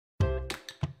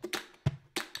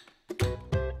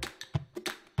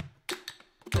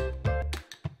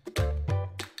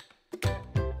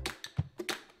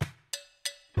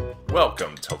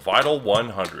Welcome to Vital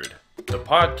 100, the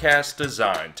podcast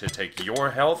designed to take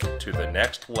your health to the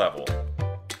next level.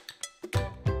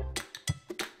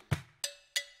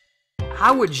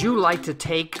 How would you like to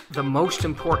take the most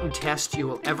important test you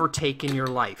will ever take in your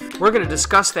life? We're going to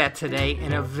discuss that today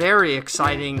in a very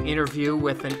exciting interview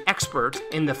with an expert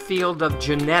in the field of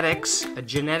genetics,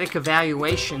 genetic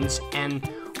evaluations, and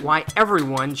why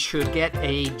everyone should get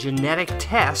a genetic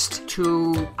test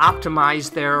to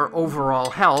optimize their overall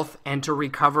health and to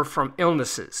recover from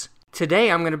illnesses.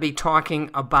 Today I'm going to be talking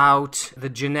about the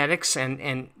genetics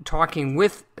and talking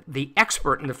with the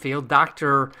expert in the field,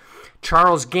 Dr.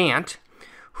 Charles Gant,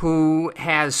 who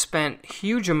has spent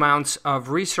huge amounts of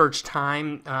research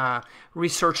time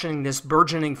researching this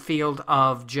burgeoning field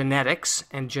of genetics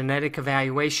and genetic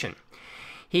evaluation.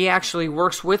 He actually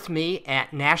works with me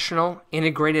at National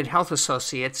Integrated Health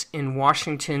Associates in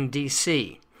Washington,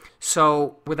 D.C.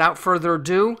 So, without further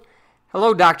ado,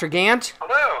 hello, Dr. Gant.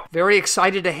 Hello. Very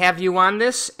excited to have you on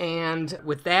this, and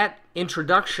with that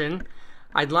introduction,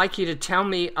 I'd like you to tell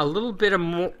me a little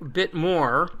bit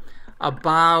more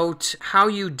about how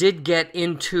you did get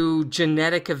into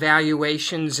genetic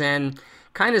evaluations and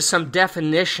kind of some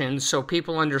definitions so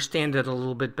people understand it a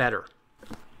little bit better.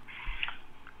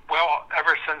 Well,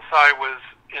 ever since I was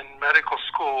in medical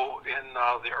school in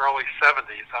the early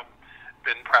 70s, I've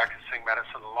been practicing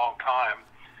medicine a long time,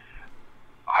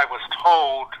 I was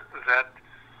told that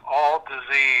all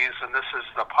disease, and this is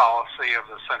the policy of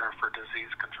the Center for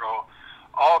Disease Control,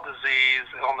 all disease,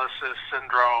 illnesses,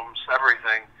 syndromes,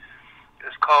 everything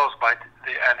is caused by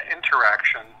an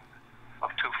interaction of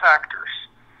two factors.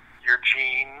 Your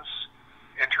genes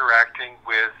interacting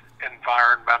with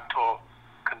environmental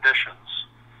conditions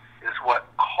is what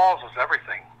causes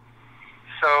everything.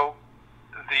 So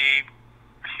the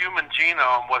human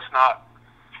genome was not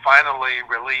finally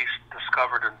released,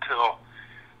 discovered until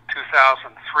 2003.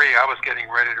 I was getting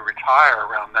ready to retire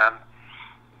around then.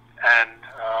 And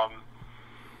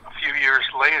a few years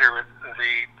later,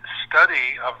 the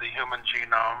study of the human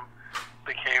genome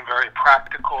became very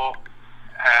practical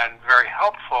and very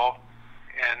helpful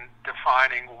in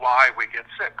defining why we get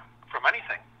sick from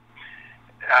anything.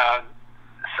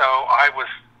 So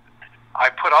I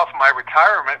put off my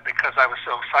retirement because I was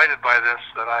so excited by this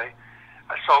that I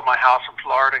sold my house in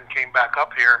Florida and came back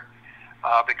up here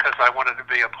because I wanted to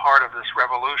be a part of this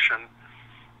revolution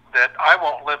that I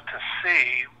won't live to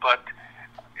see, but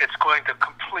it's going to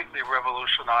completely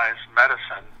revolutionize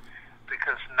medicine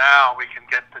because now we can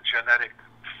get the genetic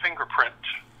fingerprint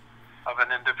of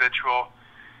an individual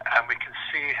and we can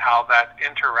see how that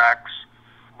interacts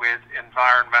with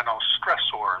environmental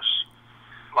stressors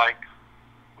like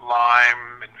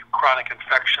Lyme and chronic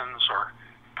infections or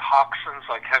toxins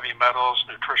like heavy metals,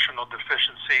 nutritional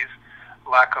deficiencies,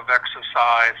 lack of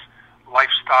exercise,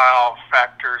 lifestyle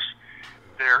factors.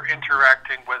 They're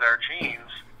interacting with our genes.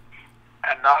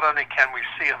 And not only can we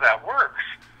see if that works,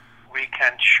 we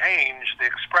can change the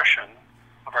expression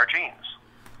of our genes.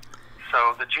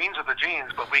 So the genes are the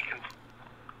genes, but we can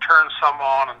turn some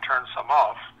on and turn some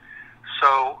off.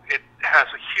 So it has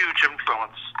a huge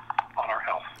influence on our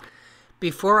health.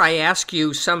 Before I ask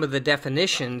you some of the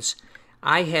definitions,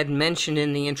 I had mentioned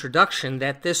in the introduction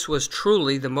that this was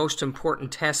truly the most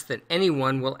important test that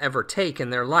anyone will ever take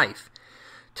in their life.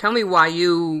 Tell me why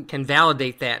you can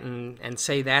validate that and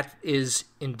say that is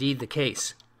indeed the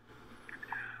case.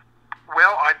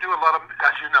 Well, I do a lot of,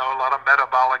 as you know, a lot of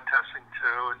metabolic testing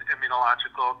too, and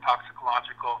immunological,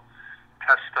 toxicological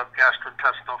tests of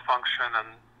gastrointestinal function, and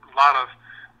a lot of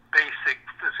basic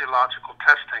physiological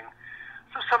testing.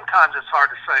 So sometimes it's hard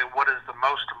to say what is the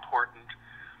most important.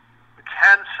 We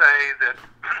can say that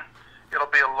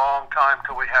it'll be a long time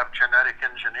till we have genetic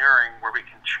engineering where we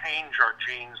can change our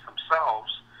genes themselves,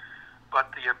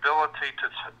 but the ability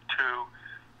to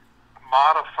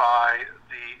modify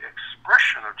the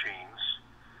expression of genes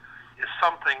is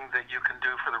something that you can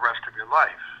do for the rest of your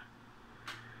life.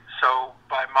 So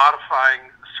by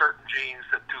modifying certain genes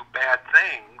that do bad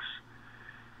things,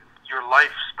 your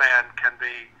lifespan can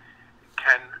be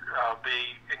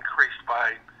increased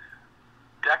by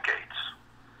decades.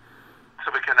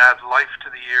 So we can add life to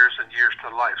the years and years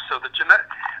to life. So the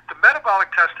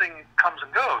metabolic testing comes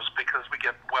and goes because we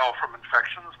get well from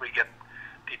infections, we get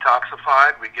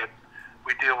detoxified, we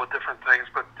deal with different things,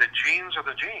 but the genes are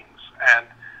the genes, and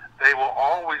they will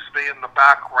always be in the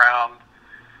background,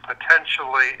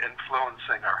 potentially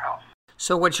influencing our health.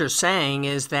 So what you're saying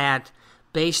is that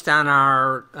based on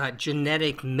our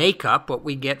genetic makeup, what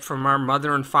we get from our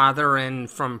mother and father and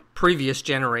from previous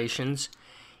generations,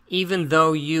 even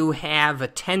though you have a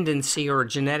tendency or a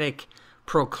genetic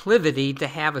proclivity to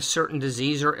have a certain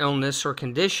disease or illness or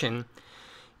condition,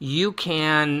 you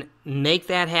can make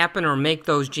that happen or make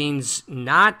those genes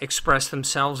not express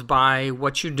themselves by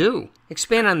what you do.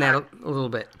 Expand on that a little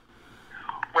bit.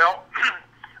 Well,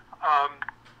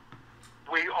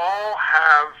 we all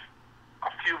have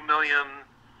a few million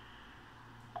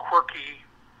quirky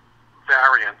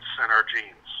variants in our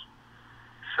genes.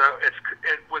 So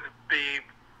it would be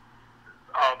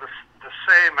the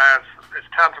same as, it's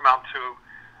tantamount to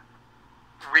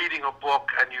reading a book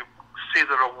and you see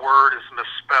that a word is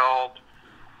misspelled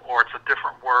or it's a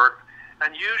different word,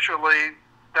 and usually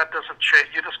that doesn't change.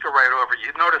 You just go right over it.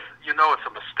 You know it's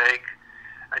a mistake,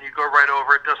 and you go right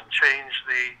over it. It doesn't change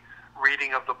the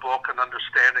reading of the book and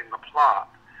understanding the plot.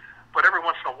 But every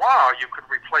once in a while, you could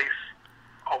replace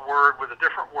a word with a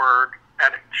different word,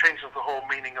 and it changes the whole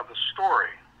meaning of the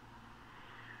story.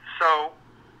 So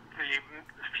the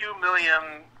few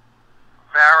million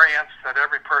variants that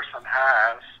every person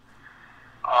has,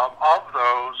 of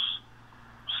those,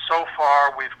 so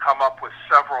far we've come up with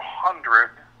several hundred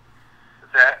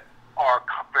that are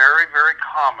very, very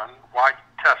common. Why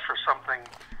test for something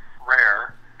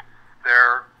rare?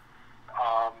 They're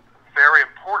very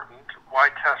important. Why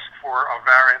test for a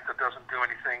variant that doesn't do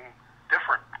anything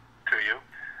different to you?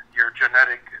 Your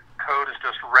genetic code is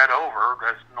just read over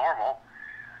as normal.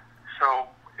 So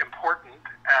important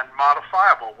and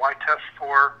modifiable. Why test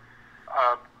for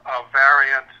a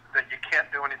variant that you can't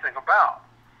do anything about?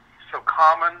 So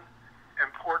common,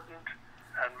 important,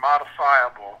 and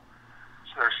modifiable.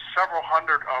 So there's several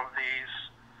hundred of these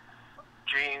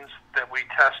genes that we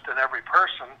test in every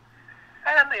person,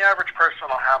 and the average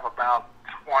person will have about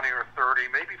 20 or 30,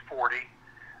 maybe 40,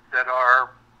 that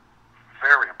are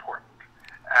very important.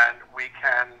 And we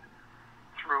can,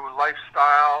 through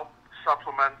lifestyle,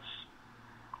 supplements,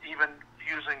 even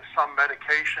using some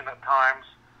medication at times,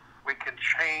 we can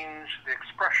change the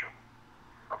expression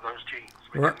of those genes.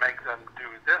 We can make them do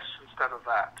this instead of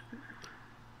that.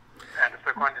 And if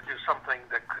they're going to do something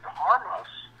that could harm us,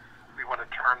 we want to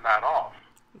turn that off.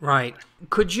 Right.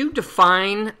 Could you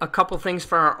define a couple things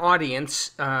for our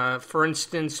audience? For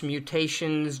instance,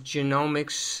 mutations,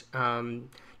 genomics,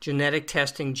 genetic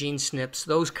testing, gene SNPs,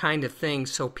 those kind of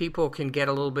things, so people can get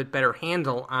a little bit better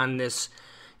handle on this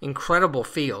incredible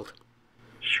field.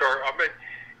 Sure. I mean,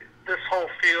 this whole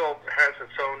field has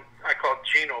its own, I call it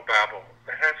genobabble.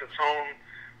 It has its own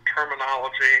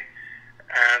terminology,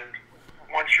 and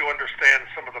once you understand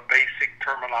some of the basic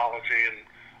terminology and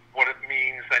what it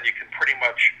means, then you can pretty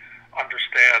much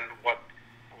understand what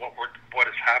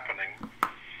is happening.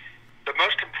 The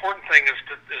most important thing is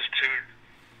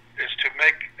to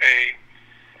make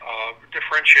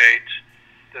differentiate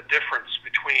the difference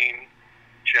between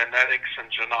genetics and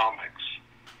genomics.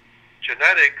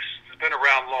 Genetics has been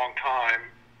around a long time.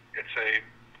 It's a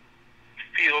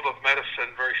field of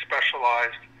medicine, very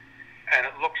specialized, and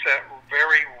it looks at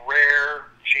very rare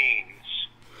genes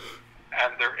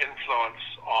and their influence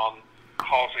on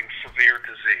causing severe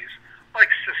disease, like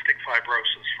cystic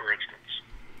fibrosis, for instance.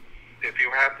 If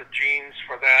you have the genes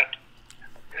for that,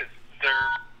 it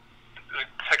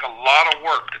take a lot of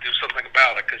work to do something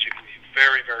about it because you can be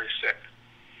very, very sick.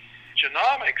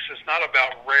 Genomics is not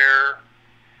about rare,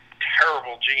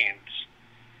 terrible genes.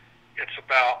 It's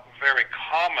about very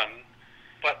common,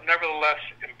 but nevertheless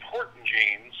important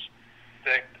genes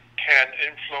that can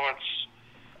influence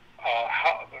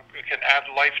it can add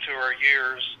life to our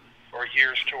years or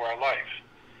years to our life.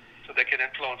 So they can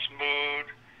influence mood,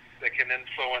 they can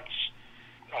influence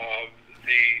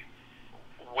the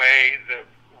way that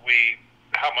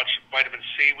how much vitamin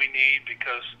C we need,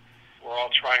 because we're all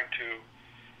trying to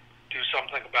do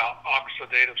something about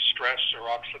oxidative stress or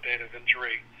oxidative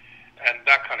injury and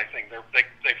that kind of thing.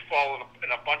 They fall in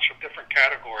a bunch of different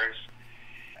categories,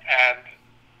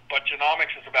 but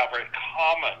genomics is about very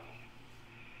common,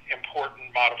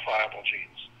 important, modifiable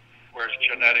genes, whereas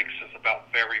genetics is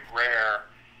about very rare,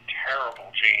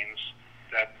 terrible genes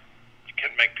that can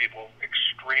make people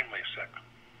extremely sick.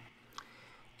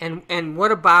 And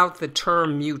what about the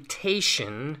term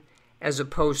mutation as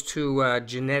opposed to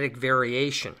genetic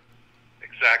variation?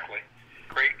 Exactly.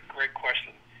 Great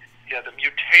question. Yeah, the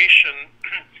mutation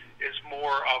is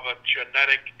more of a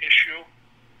genetic issue,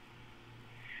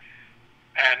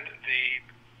 and the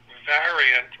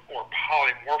variant or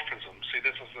polymorphism, see,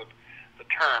 this is the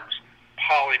terms.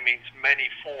 Poly means many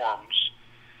forms.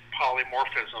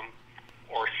 Polymorphism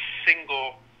or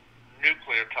single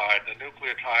nucleotide. The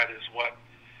nucleotide is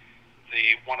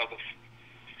one of the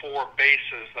four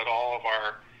bases that all of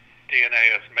our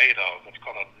DNA is made of. It's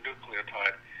called a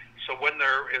nucleotide. So when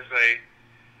there is a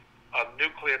a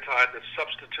nucleotide that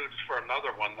substitutes for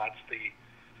another one. That's the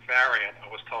variant I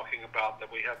was talking about,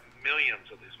 that we have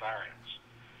millions of these variants.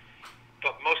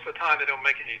 But most of the time they don't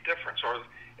make any difference, or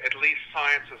at least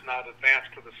science has not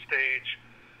advanced to the stage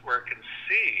where it can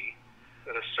see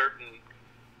that a certain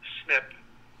SNP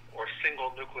or single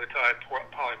nucleotide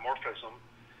polymorphism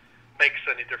makes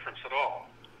any difference at all.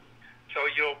 So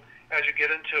as you get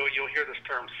into it, you'll hear this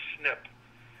term SNP,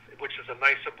 which is a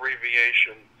nice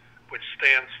abbreviation, which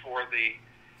stands for the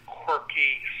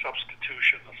quirky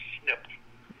substitution, a SNP.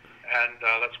 And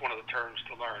that's one of the terms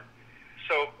to learn.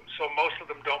 So most of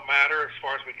them don't matter as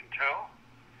far as we can tell,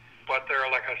 but there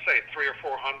are, like I say, 300 or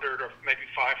 400 or maybe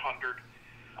 500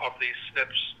 of these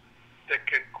SNPs that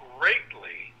can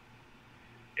greatly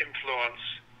influence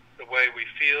the way we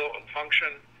feel and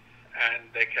function, and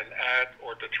they can add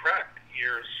or detract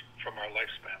years from our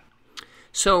lifespan.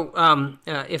 So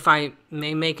if I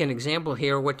may make an example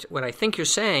here, what I think you're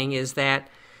saying is that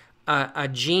a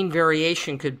gene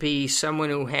variation could be someone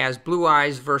who has blue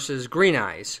eyes versus green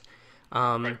eyes,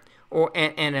 Right.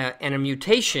 and a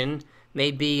mutation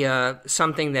may be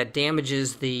something that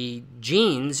damages the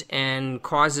genes and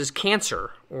causes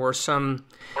cancer or some...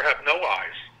 Or have no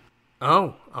eyes.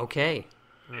 Oh, okay.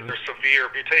 They're severe.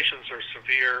 Mutations are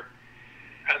severe,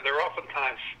 and they're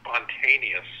oftentimes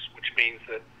spontaneous, which means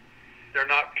that they're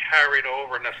not carried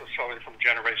over necessarily from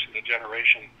generation to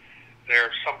generation.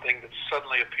 They're something that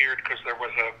suddenly appeared because there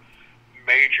was a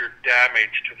major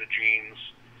damage to the genes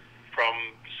from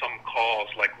some cause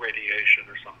like radiation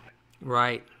or something.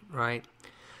 Right, right.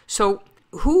 So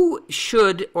who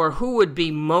should or who would be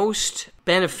most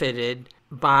benefited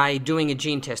by doing a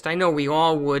gene test? I know we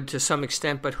all would to some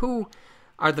extent, but who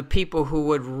are the people who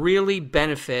would really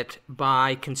benefit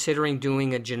by considering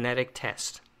doing a genetic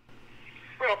test?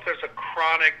 Well, if there's a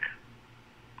chronic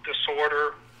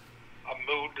disorder, a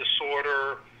mood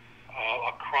disorder,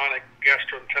 a chronic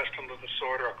gastrointestinal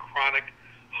disorder, a chronic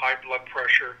high blood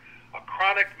pressure, a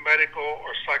chronic medical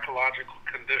or psychological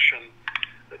condition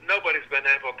that nobody's been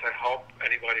able to help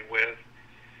anybody with,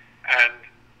 and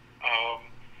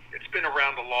it's been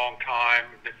around a long time,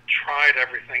 they've tried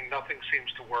everything, nothing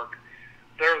seems to work,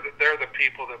 they're the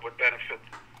people that would benefit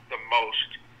the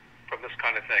most from this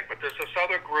kind of thing. But there's this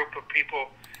other group of people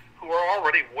who are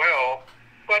already well,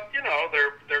 but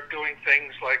they're doing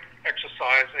things like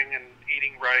exercising and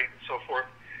eating right and so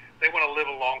forth. They want to live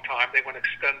a long time. They want to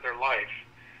extend their life.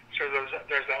 So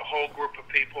there's that whole group of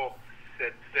people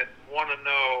that want to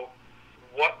know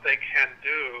what they can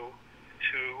do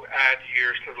to add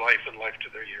years to life and life to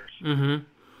their years. Mm-hmm.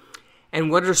 And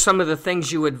what are some of the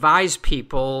things you advise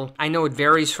people? I know it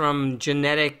varies from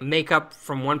genetic makeup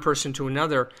from one person to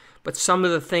another, but some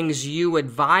of the things you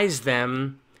advise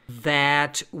them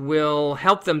that will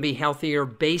help them be healthier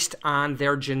based on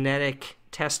their genetic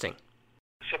testing.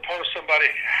 Suppose somebody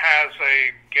has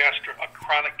a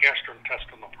chronic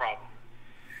gastrointestinal problem.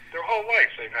 Their whole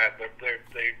life they've had,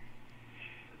 they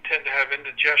tend to have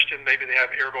indigestion, maybe they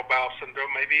have irritable bowel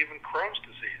syndrome, maybe even Crohn's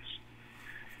disease.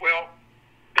 Well,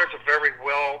 there's a very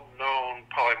well-known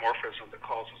polymorphism that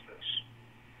causes this.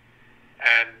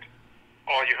 And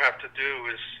all you have to do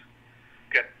is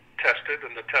get tested,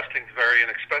 and the testing's very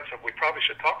inexpensive. We probably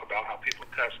should talk about how people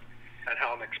test and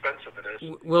how inexpensive it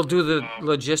is. We'll do the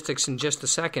logistics in just a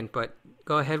second, but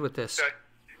go ahead with this. Okay.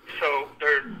 So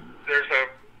there's a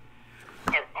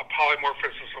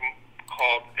polymorphism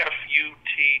called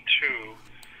FUT2,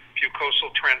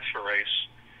 fucosal transferase.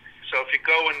 So if you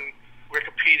go in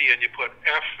Wikipedia and you put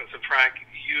F as in Frank,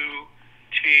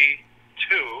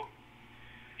 UT2,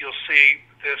 you'll see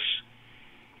this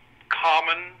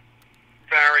common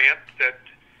variant that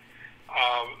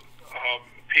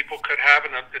people could have,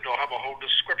 and it'll have a whole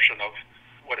description of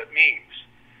what it means.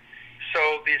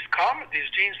 So these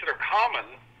genes that are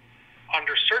common,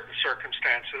 under certain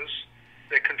circumstances,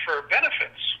 they confer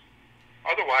benefits.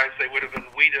 Otherwise, they would have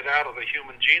been weeded out of the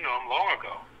human genome long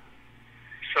ago.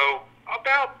 So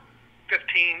about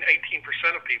 15-18%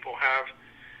 of people have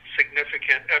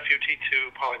significant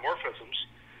FUT2 polymorphisms,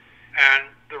 and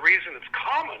the reason it's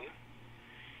common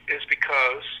is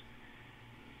because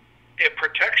it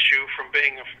protects you from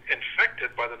being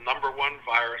infected by the number one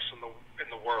virus in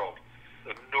the world,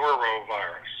 the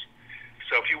norovirus.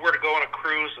 So if you were to go on a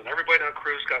cruise and everybody on a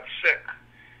cruise got sick,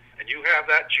 and you have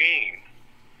that gene,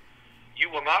 you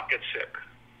will not get sick.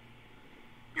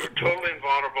 You're totally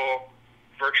invulnerable,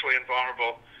 virtually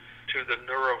invulnerable to the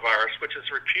norovirus, which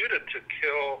is reputed to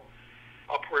kill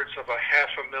upwards of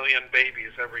 500,000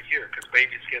 babies every year, because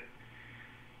babies get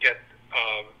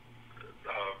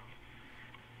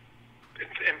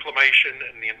inflammation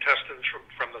in the intestines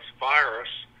from this virus,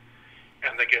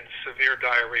 and they get severe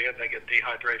diarrhea, and they get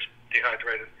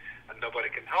dehydrated, and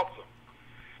nobody can help them.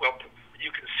 Well,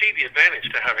 you can see the advantage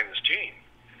to having this gene,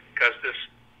 because this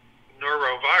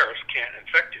neurovirus can't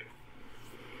infect you.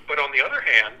 But on the other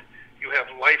hand, you have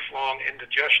lifelong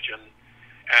indigestion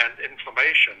and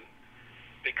inflammation,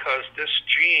 because this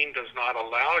gene does not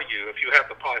allow you, if you have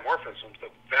the polymorphisms,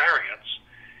 the variants,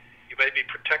 you may be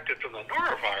protected from the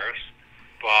norovirus,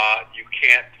 but you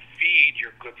can't feed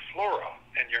your good flora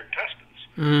and your intestines,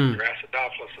 your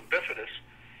acidophilus and bifidus.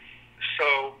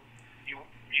 So you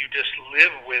just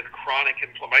live with chronic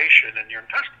inflammation in your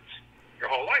intestines your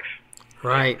whole life.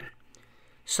 Right.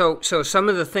 So some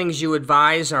of the things you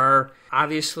advise are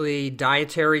obviously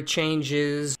dietary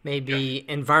changes, maybe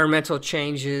environmental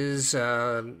changes,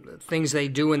 things they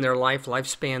do in their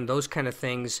lifespan, those kind of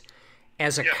things,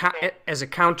 as a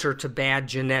counter to bad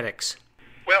genetics.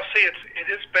 Well, see, it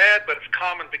is bad, but it's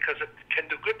common because it can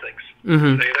do good things.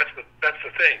 See, that's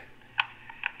the thing.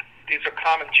 These are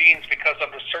common genes because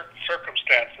under certain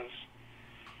circumstances,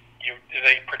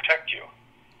 they protect you.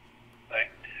 Right?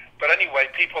 But anyway,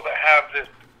 people that have this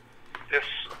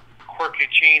quirky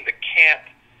gene that can't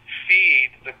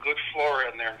feed the good flora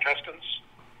in their intestines,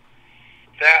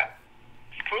 that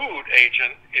food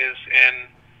agent is in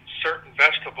certain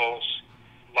vegetables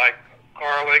like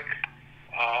garlic,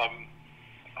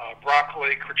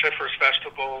 broccoli, cruciferous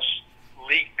vegetables,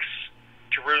 leeks,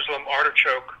 Jerusalem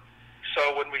artichoke.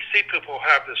 So when we see people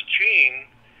have this gene,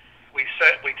 we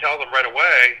tell them right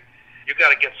away, you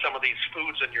got to get some of these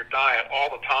foods in your diet all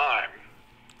the time.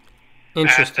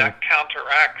 Interesting. And that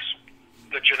counteracts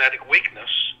the genetic weakness.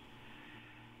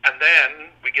 And then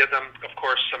we give them, of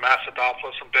course, some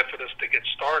acidophilus and bifidus to get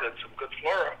started, some good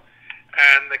flora.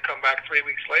 And they come back 3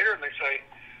 weeks later and they say,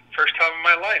 first time in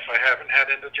my life I haven't had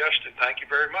indigestion. Thank you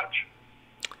very much.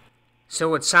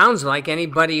 So it sounds like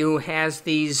anybody who has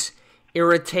these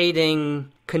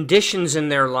irritating conditions in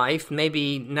their life,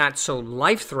 maybe not so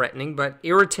life-threatening, but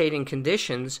irritating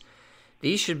conditions,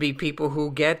 these should be people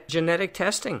who get genetic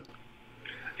testing.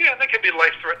 Yeah, they can be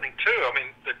life-threatening too. I mean,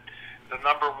 the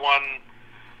number one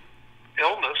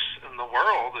illness in the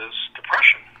world is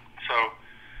depression. So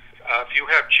if you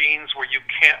have genes where you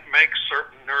can't make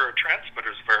certain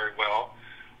neurotransmitters very well,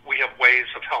 we have ways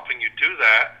of helping you do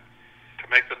that to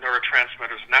make the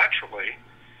neurotransmitters naturally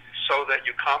so that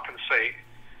you compensate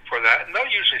for that. And they'll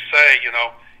usually say,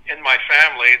 in my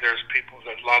family, there's people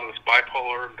that a lot of this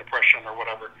bipolar and depression or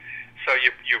whatever. So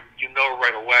you know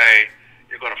right away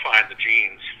you're going to find the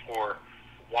genes for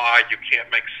why you can't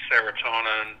make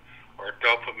serotonin or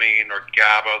dopamine or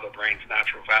GABA, the brain's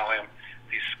natural Valium,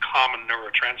 these common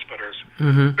neurotransmitters,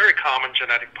 very common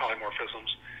genetic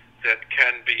polymorphisms that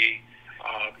can be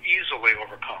easily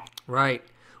overcome. Right.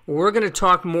 Well, we're going to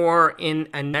talk more in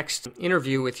a next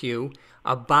interview with you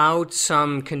about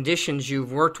some conditions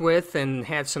you've worked with and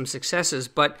had some successes,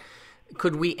 but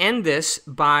could we end this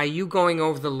by you going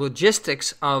over the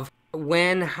logistics of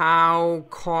when, how,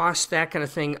 cost, that kind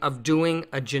of thing, of doing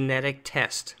a genetic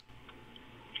test?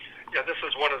 Yeah, this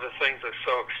is one of the things that's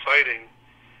so exciting,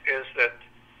 is that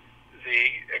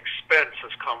the expense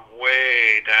has come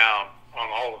way down on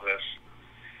all of this.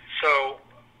 So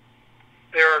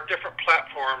there are different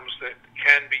platforms that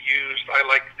can be used. I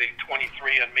like the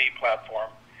 23andMe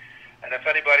platform. And if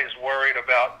anybody's worried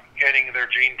about getting their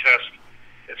gene test,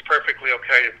 it's perfectly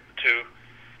okay to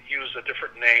use a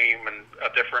different name and a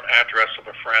different address of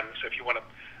a friend if you want to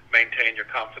maintain your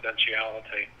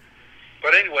confidentiality.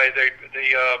 But anyway, the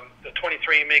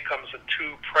 23andMe comes in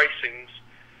two pricings.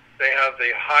 They have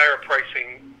the higher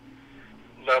pricing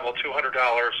level,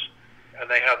 $200, and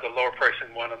they have the lower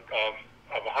pricing one of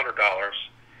 $100.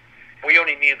 We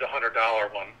only need the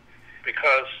 $100 one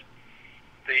because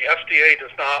the FDA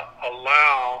does not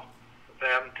allow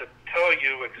them to tell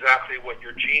you exactly what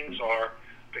your genes are,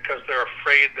 because they're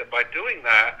afraid that by doing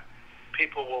that,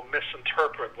 people will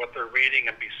misinterpret what they're reading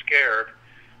and be scared.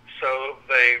 So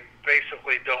they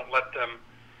basically don't let them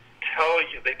tell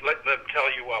you. They let them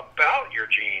tell you about your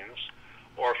genes,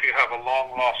 or if you have a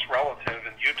long-lost relative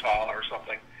in Utah or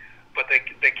something, but they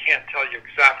can't tell you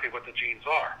exactly what the genes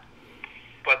are.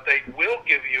 But they will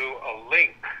give you a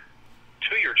link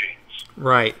to your genes.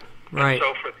 Right, right. And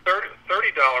so for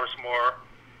 $30 more,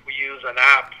 we use an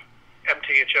app,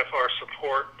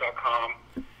 mthfrsupport.com,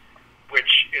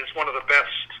 which is one of the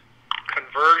best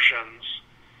conversions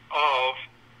of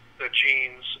the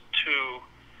genes to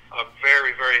a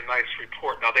very, very nice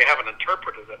report. Now, they haven't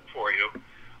interpreted it for you,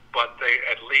 but they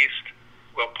at least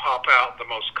will pop out the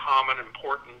most common,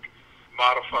 important,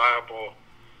 modifiable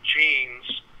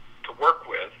genes to work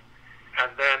with,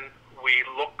 and then we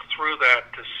look through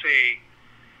that to see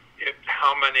how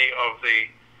how many of the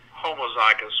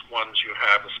homozygous ones you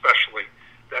have, especially.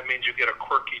 That means you get a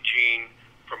quirky gene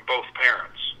from both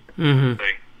parents. Mm-hmm.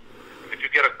 If you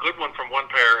get a good one from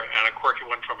one pair and a quirky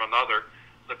one from another,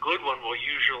 the good one will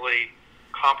usually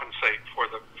compensate for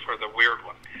the weird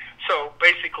one. So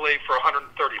basically, for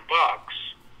 $130,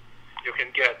 you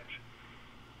can get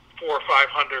 400 or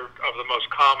 500 of the most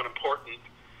common, important,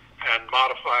 and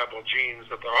modifiable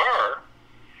genes that there are,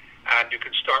 and you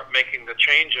can start making the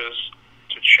changes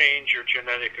to change your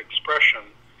genetic expression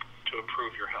to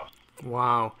improve your health.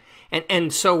 Wow.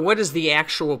 And so what is the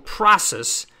actual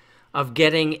process of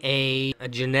getting a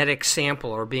genetic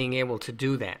sample or being able to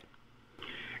do that?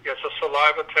 It's a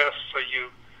saliva test, so you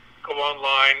go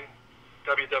online,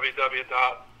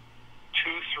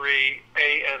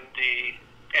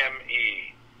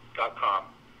 www.23andme.com.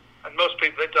 And most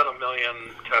people, they've done 1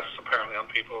 million tests apparently on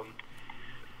people, and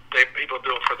people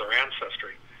do it for their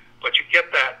ancestry. But you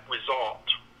get that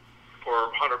result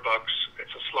for $100.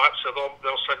 It's a slide, so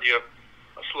they'll send you a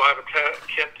saliva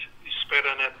kit, you spit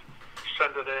in it,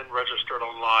 send it in, register it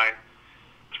online.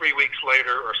 3 weeks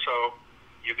later or so,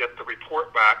 you get the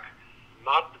report back,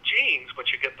 not the genes,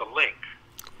 but you get the link.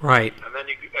 Right. And then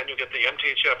you get the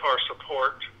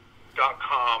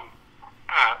mthfrsupport.com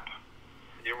app,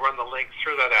 and you run the link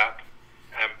through that app,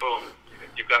 and boom,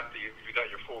 you got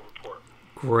your full report.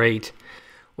 Great.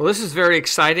 Well, this is very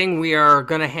exciting. We are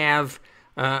going to have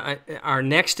our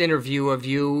next interview of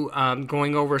you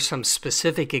going over some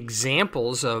specific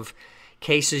examples of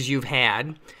cases you've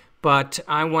had. But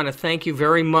I want to thank you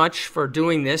very much for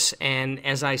doing this. And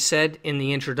as I said in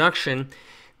the introduction,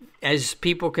 as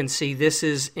people can see, this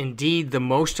is indeed the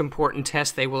most important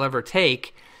test they will ever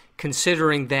take,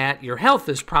 considering that your health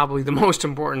is probably the most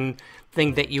important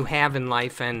thing that you have in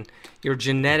life, and your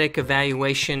genetic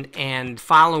evaluation and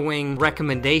following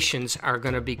recommendations are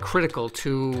going to be critical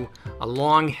to a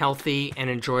long, healthy,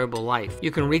 and enjoyable life. You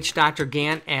can reach Dr.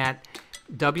 Gant at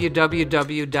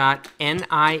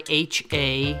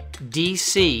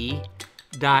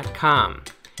www.nihadc.com.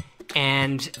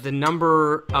 And the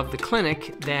number of the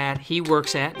clinic that he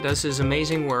works at, does his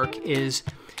amazing work, is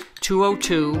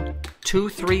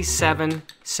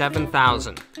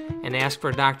 202-237-7000, and ask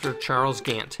for Dr. Charles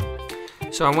Gant.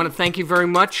 So I want to thank you very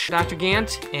much, Dr.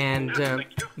 Gant, and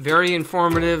very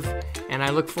informative, and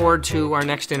I look forward to our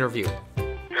next interview.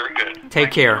 Very good. Take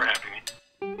care. Thank you for having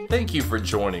me. Thank you for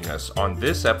joining us on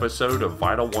this episode of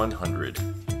Vital 100.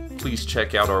 Please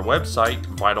check out our website,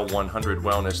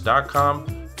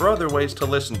 vital100wellness.com, for other ways to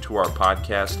listen to our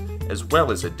podcast, as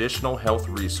well as additional health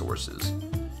resources.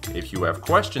 If you have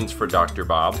questions for Dr.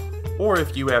 Bob, or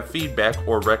if you have feedback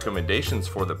or recommendations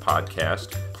for the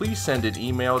podcast, please send an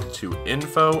email to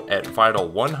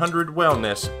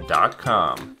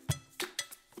info@vital100wellness.com.